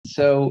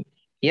So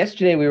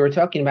yesterday we were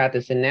talking about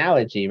this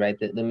analogy, right?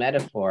 The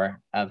metaphor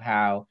of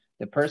how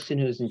the person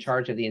who's in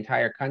charge of the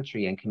entire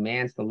country and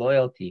commands the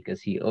loyalty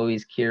because he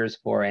always cares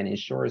for and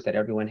ensures that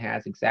everyone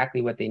has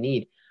exactly what they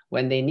need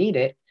when they need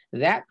it,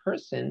 that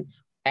person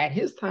at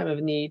his time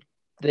of need,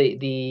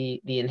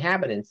 the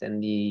inhabitants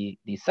and the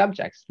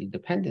subjects, the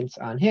dependents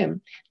on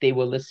him, they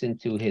will listen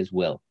to his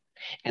will.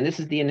 And this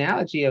is the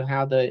analogy of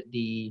how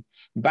the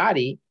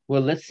body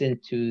will listen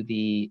to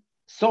the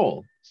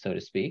soul, so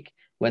to speak,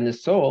 when the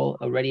soul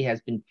already has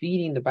been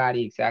feeding the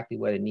body exactly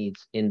what it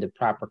needs in the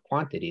proper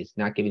quantities,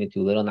 not giving it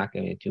too little, not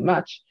giving it too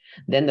much,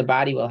 then the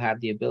body will have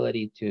the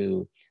ability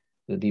to,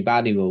 the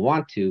body will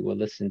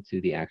listen to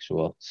the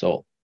actual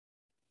soul.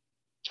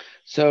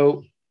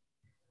 So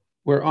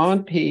we're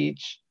on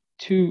page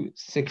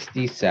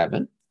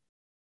 267,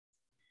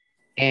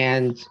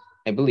 and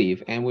I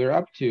believe, and we're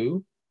up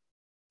to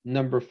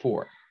number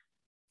 4.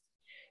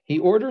 He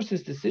orders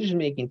his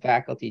decision-making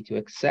faculty to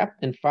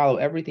accept and follow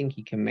everything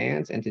he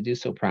commands and to do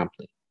so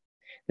promptly.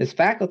 This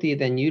faculty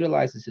then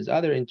utilizes his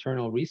other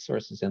internal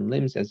resources and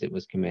limbs as it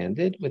was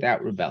commanded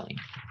without rebelling.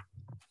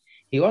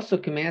 He also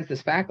commands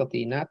this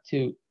faculty not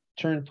to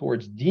turn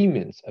towards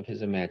demons of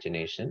his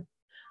imagination,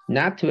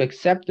 not to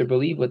accept or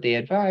believe what they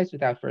advise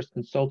without first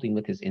consulting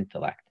with his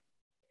intellect.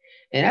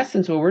 In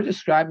essence, what we're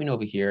describing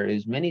over here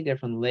is many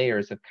different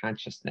layers of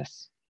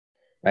consciousness.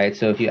 Right.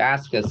 So if you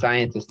ask a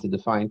scientist to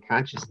define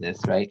consciousness,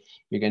 right,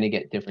 you're going to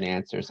get different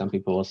answers. Some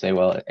people will say,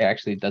 well, it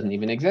actually doesn't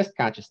even exist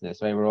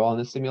consciousness, right? We're all in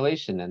a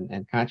simulation,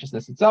 and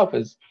consciousness itself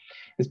is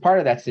part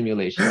of that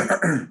simulation.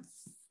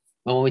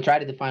 But when we try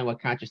to define what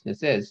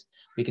consciousness is,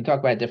 we can talk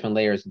about different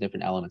layers and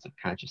different elements of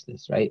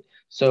consciousness, right?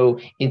 So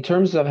in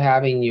terms of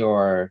having the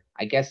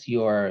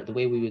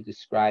way we would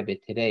describe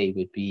it today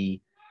would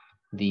be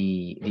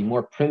the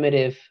more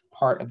primitive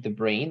part of the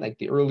brain, like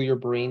the earlier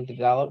brain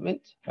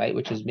development, right,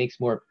 which makes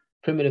more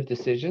primitive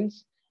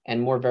decisions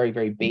and more very,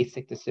 very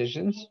basic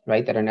decisions,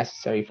 right, that are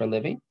necessary for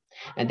living.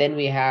 And then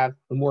we have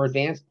the more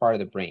advanced part of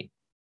the brain,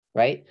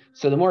 right?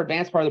 So the more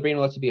advanced part of the brain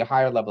will also be a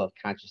higher level of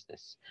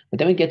consciousness. But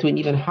then we get to an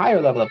even higher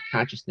level of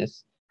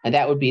consciousness, and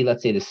that would be,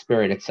 let's say, the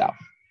spirit itself.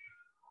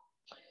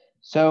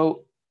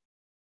 So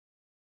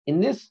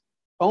in this,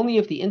 only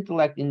if the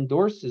intellect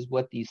endorses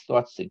what these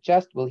thoughts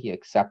suggest will he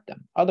accept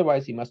them.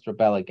 Otherwise, he must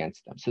rebel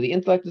against them. So the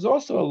intellect is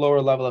also a lower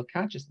level of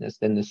consciousness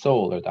than the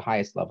soul, or the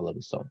highest level of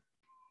the soul.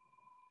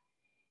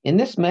 In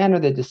this manner,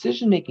 the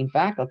decision-making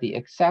faculty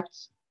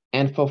accepts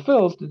and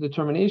fulfills the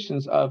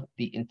determinations of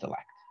the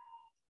intellect.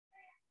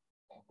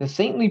 The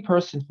saintly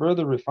person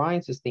further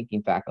refines his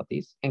thinking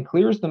faculties and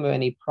clears them of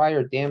any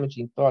prior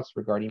damaging thoughts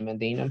regarding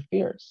mundane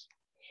affairs.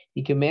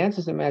 He commands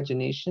his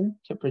imagination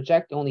to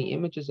project only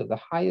images of the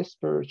highest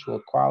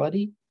spiritual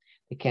quality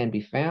that can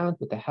be found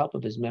with the help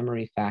of his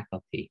memory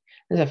faculty.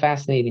 This is a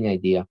fascinating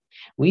idea.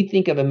 We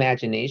think of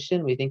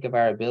imagination, we think of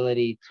our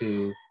ability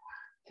to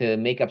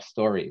make up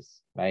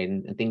stories, right,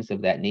 and things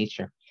of that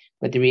nature.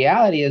 But the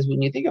reality is, when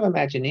you think of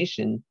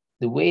imagination,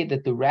 the way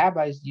that the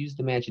rabbis used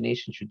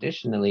imagination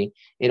traditionally,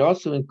 it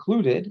also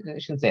included, I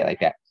shouldn't say it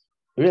like that,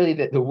 really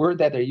the word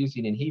that they're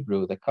using in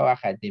Hebrew, the koach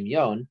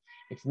hadimyon,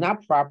 it's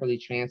not properly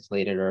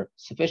translated or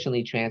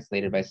sufficiently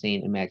translated by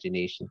saying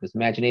imagination, because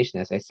imagination,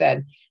 as I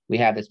said, we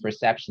have this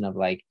perception of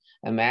like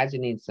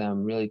imagining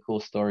some really cool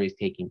stories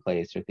taking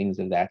place or things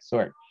of that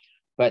sort.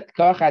 But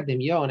koach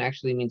hadimyon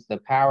actually means the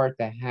power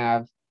to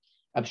have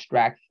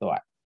abstract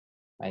thought,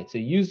 right? So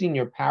using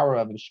your power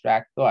of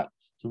abstract thought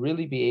to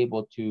really be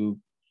able to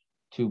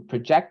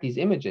project these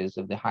images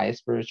of the highest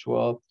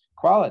spiritual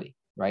quality,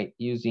 right?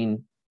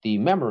 Using the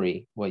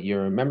memory, what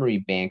your memory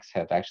banks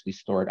have actually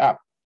stored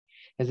up.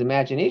 His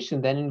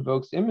imagination then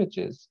invokes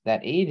images that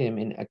aid him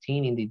in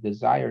attaining the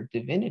desired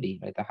divinity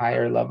at the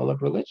higher level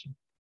of religion,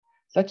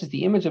 such as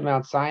the image of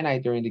Mount Sinai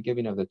during the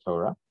giving of the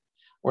Torah,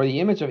 or the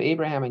image of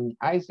Abraham and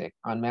Isaac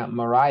on Mount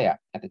Moriah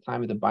at the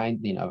time of the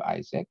binding of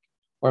Isaac,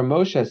 or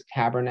Moshe's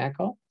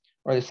tabernacle,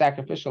 or the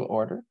sacrificial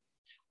order,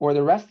 or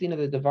the resting of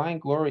the divine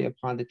glory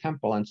upon the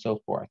temple, and so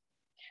forth.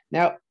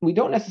 Now, we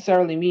don't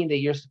necessarily mean that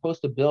you're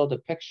supposed to build a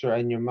picture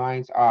in your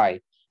mind's eye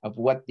of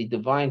what the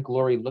divine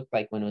glory looked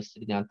like when it was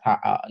sitting on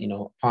top,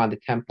 upon the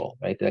temple,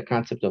 right? The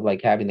concept of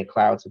like having the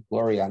clouds of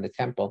glory on the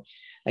temple.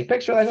 Like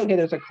picture like, okay,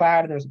 there's a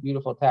cloud and there's a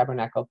beautiful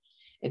tabernacle.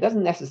 It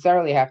doesn't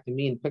necessarily have to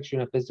mean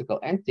picturing a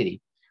physical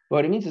entity. But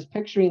what it means is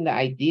picturing the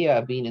idea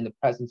of being in the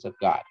presence of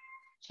God.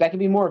 So that can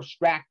be more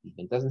abstract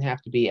even. It doesn't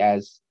have to be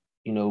as,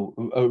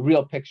 a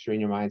real picture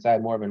in your mind's eye,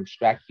 more of an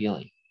abstract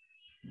feeling.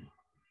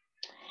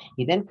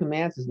 He then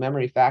commands his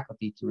memory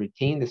faculty to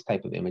retain this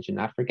type of image and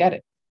not forget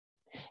it.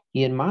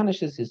 He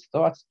admonishes his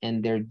thoughts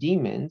and their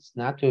demons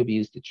not to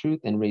abuse the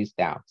truth and raise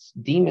doubts.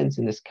 Demons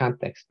in this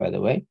context, by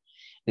the way,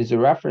 is a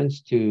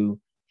reference to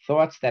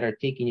thoughts that are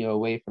taking you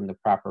away from the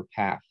proper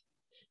path.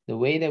 The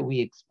way that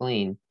we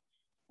explain,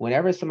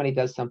 whenever somebody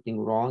does something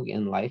wrong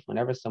in life,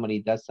 whenever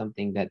somebody does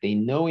something that they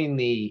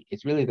knowingly,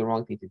 it's really the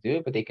wrong thing to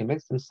do, but they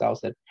convince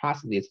themselves that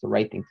possibly it's the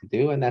right thing to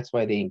do, and that's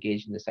why they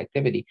engage in this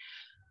activity.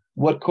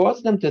 What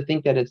caused them to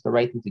think that it's the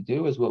right thing to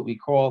do is what we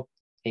call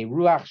a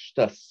ruach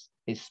shtus,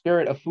 a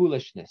spirit of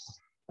foolishness,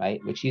 right?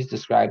 Which he's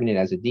describing it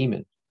as a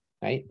demon,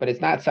 right? But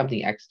it's not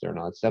something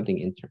external, it's something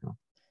internal.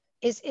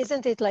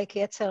 Isn't it like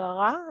Yetzer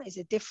Hara? Is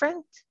it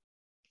different?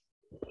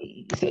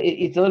 So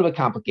it's a little bit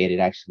complicated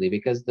actually,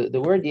 because the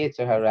word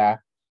Yetzer Hara,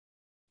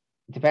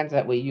 it depends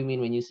on what you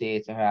mean when you say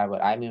Yetzer Hara,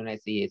 what I mean when I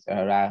say Yetzer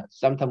Hara.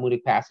 Some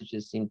Talmudic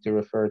passages seem to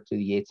refer to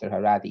the Yetzer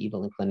Hara, the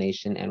evil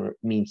inclination, and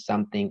mean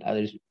something.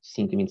 Others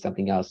seem to mean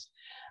something else.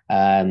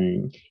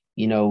 When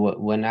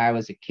I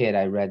was a kid,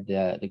 I read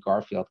the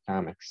Garfield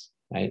comics,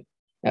 right?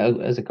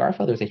 Was it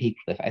Garfield or was it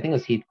Heathcliff? I think it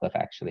was Heathcliff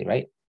actually,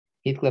 right?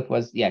 Heathcliff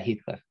was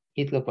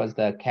Heathcliff was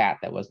the cat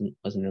that wasn't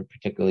a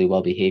particularly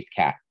well-behaved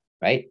cat,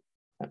 right?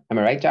 Am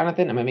I right,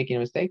 Jonathan? Am I making a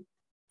mistake?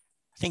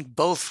 I think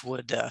both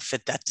would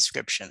fit that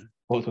description.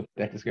 Both with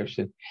that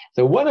description.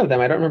 So one of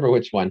them, I don't remember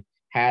which one,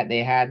 had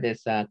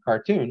this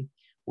cartoon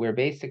where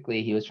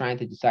basically he was trying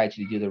to decide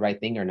should he do the right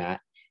thing or not,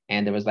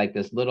 and there was like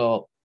this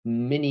little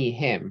mini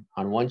him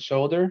on one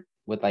shoulder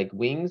with like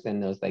wings,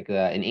 and there was like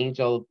an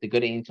angel, the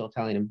good angel,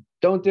 telling him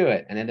don't do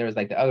it, and then there was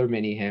like the other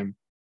mini him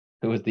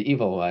who was the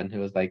evil one, who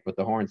was like with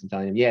the horns and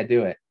telling him, yeah,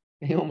 do it.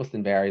 And he almost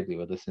invariably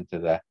would listen to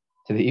the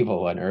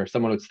evil one, or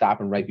someone would stop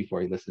him right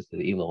before he listens to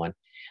the evil one.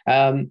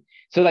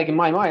 So like in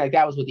my mind, like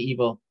that was what the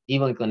evil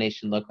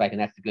inclination looked like, and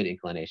that's the good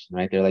inclination,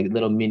 right? They're like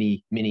little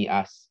mini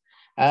us.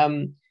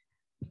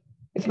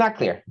 It's not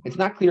clear. It's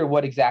not clear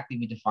what exactly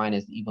we define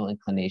as the evil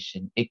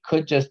inclination. It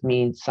could just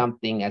mean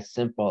something as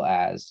simple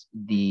as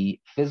the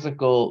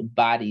physical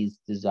body's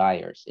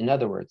desires. In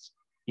other words,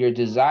 your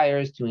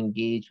desires to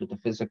engage with the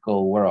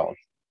physical world,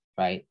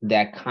 right?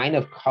 That kind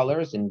of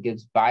colors and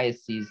gives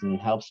biases and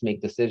helps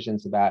make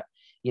decisions about,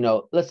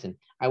 listen,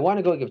 I want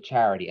to go give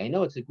charity. I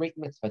know it's a great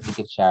mitzvah to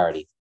give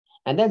charity.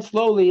 And then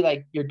slowly,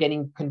 like, you're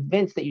getting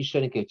convinced that you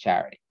shouldn't give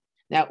charity.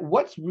 Now,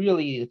 what's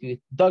really, if you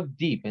dug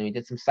deep and we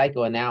did some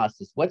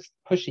psychoanalysis, what's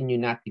pushing you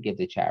not to give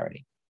the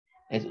charity?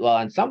 Well,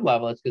 on some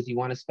level, it's because you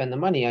want to spend the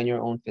money on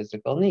your own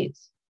physical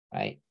needs,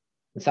 right?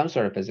 Some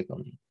sort of physical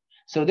need.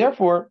 So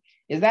therefore,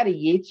 is that a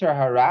Yetzer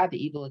Hara,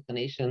 the evil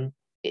inclination?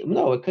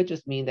 No, it could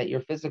just mean that your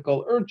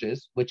physical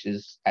urges, which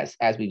is,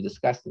 as we've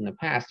discussed in the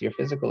past, your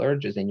physical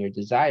urges and your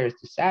desires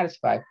to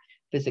satisfy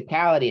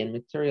physicality and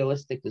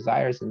materialistic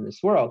desires in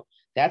this world,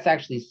 that's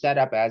actually set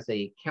up as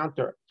a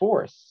counter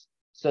force,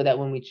 so that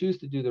when we choose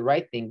to do the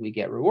right thing, we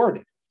get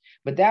rewarded.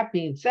 But that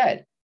being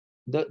said,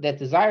 that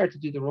desire to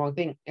do the wrong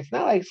thing, it's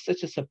not like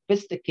such a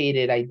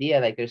sophisticated idea,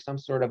 like there's some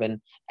sort of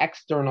an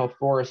external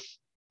force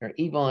or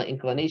evil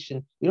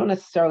inclination. We don't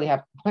necessarily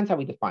have, depends how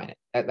we define it.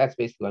 That's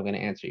basically what I'm going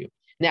to answer you.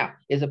 Now,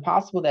 is it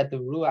possible that the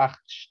ruach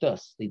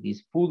shtus,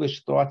 these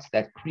foolish thoughts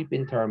that creep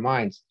into our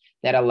minds,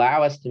 that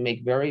allow us to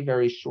make very,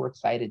 very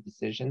short-sighted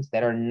decisions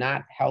that are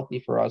not healthy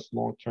for us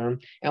long-term,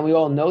 and we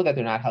all know that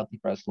they're not healthy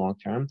for us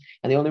long-term,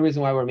 and the only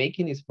reason why we're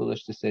making these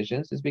foolish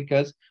decisions is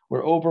because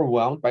we're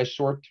overwhelmed by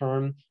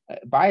short-term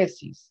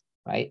biases,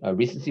 right? A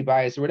recency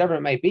bias or whatever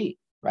it might be,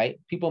 right?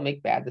 People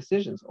make bad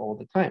decisions all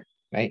the time,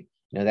 right?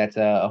 That's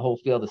a whole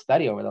field of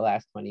study over the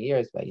last 20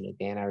 years by,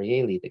 Dan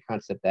Ariely, the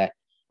concept that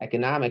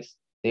economics,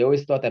 they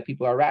always thought that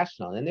people are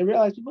rational, and they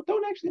realized people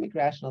don't actually make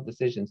rational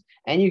decisions.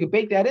 And you can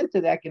bake that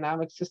into the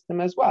economic system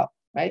as well,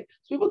 right?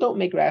 So people don't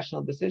make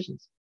rational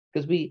decisions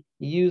because we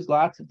use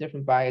lots of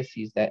different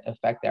biases that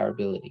affect our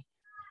ability.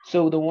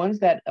 So the ones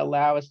that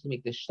allow us to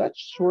make such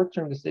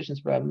short-term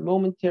decisions for a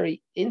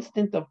momentary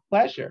instant of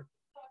pleasure,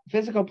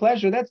 physical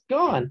pleasure, that's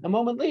gone a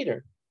moment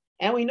later.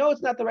 And we know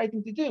it's not the right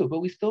thing to do, but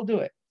we still do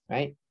it,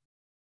 right?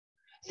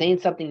 Saying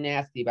something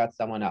nasty about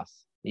someone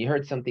else. You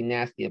heard something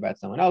nasty about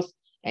someone else,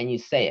 and you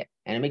say it,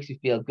 and it makes you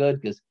feel good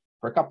because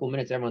for a couple of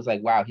minutes, everyone's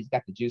like, wow, he's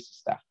got the juicy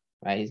stuff,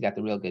 right? He's got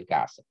the real good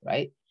gossip,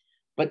 right?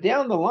 But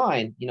down the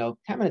line, 10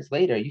 minutes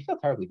later, you feel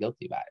terribly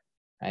guilty about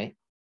it, right?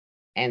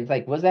 And it's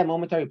like, was that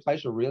momentary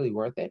pleasure really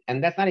worth it?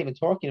 And that's not even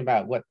talking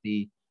about what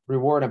the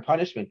reward and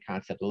punishment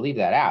concept will leave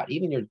that out.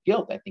 Even your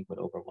guilt, I think, would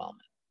overwhelm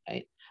it,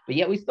 right? But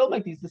yet we still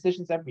make these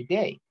decisions every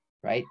day,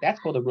 right? That's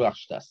called a ruach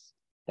shtus.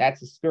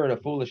 That's the spirit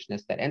of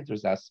foolishness that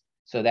enters us,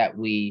 so that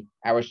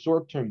our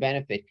short-term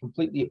benefit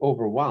completely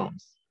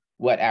overwhelms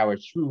what our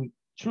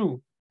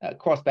true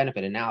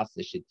cost-benefit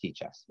analysis should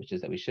teach us, which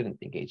is that we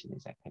shouldn't engage in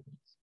these activities.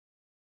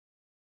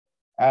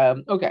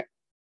 Okay.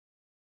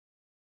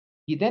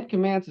 He then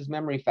commands his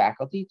memory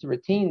faculty to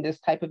retain this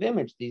type of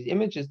image, these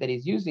images that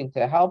he's using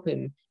to help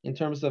him in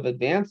terms of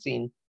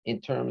advancing, in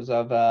terms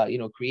of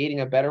creating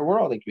a better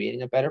world and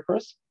creating a better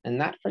person, and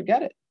not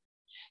forget it.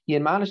 He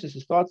admonishes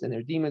his thoughts and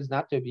their demons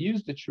not to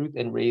abuse the truth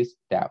and raise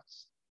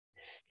doubts.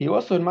 He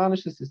also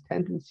admonishes his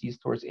tendencies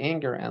towards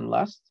anger and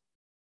lust,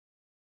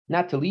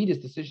 not to lead his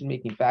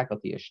decision-making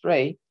faculty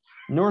astray,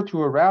 nor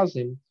to arouse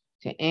him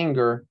to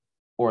anger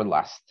or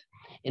lust.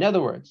 In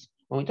other words,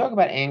 when we talk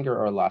about anger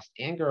or lust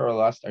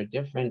are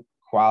different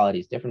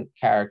qualities, different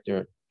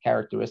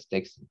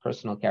characteristics,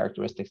 personal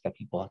characteristics that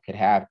people could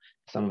have.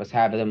 Some of us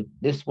have them,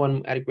 this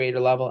one at a greater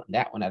level, and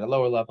that one at a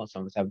lower level.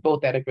 Some of us have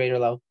both at a greater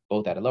level,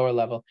 both at a lower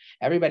level.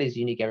 Everybody's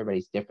unique,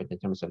 everybody's different in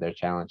terms of their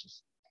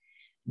challenges.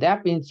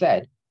 That being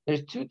said,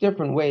 there's two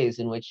different ways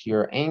in which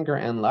your anger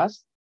and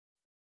lust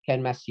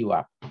can mess you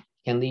up.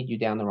 can lead you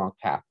down the wrong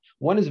path.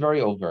 One is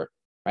very overt,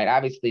 right?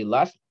 Obviously,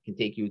 lust can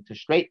take you to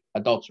straight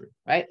adultery,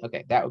 right?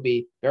 Okay, that would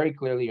be very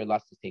clearly your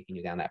lust is taking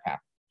you down that path.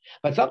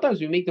 But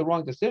sometimes we make the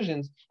wrong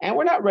decisions and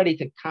we're not ready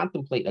to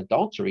contemplate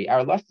adultery.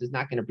 Our lust is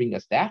not going to bring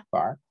us that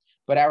far,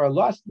 but our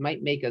lust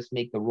might make us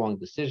make the wrong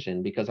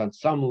decision because on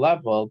some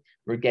level,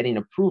 we're getting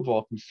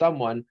approval from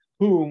someone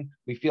whom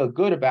we feel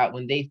good about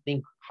when they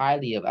think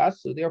highly of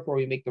us. So therefore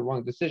we make the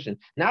wrong decision.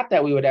 Not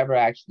that we would ever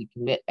actually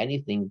commit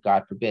anything,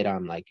 God forbid,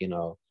 on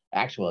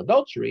actual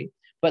adultery,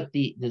 but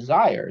the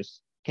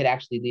desires could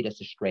actually lead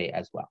us astray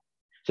as well.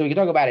 So we can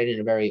talk about it in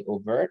a very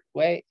overt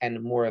way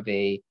and more of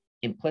a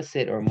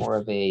implicit or more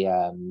of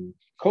a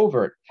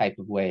covert type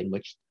of way in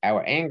which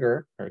our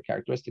anger or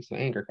characteristics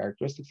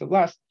of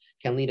lust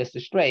can lead us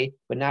astray,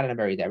 but not in a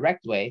very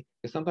direct way,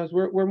 because sometimes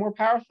we're more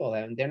powerful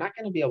and they're not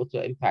going to be able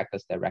to impact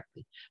us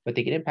directly, but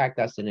they can impact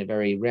us in a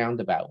very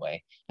roundabout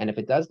way. And if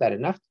it does that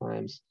enough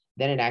times,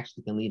 then it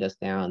actually can lead us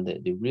down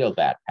the real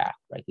bad path,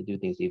 right? To do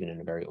things even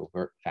in a very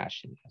overt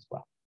fashion as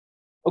well.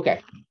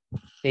 Okay,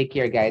 take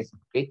care, guys.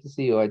 Great to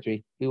see you,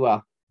 Audrey. Be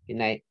well. Good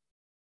night.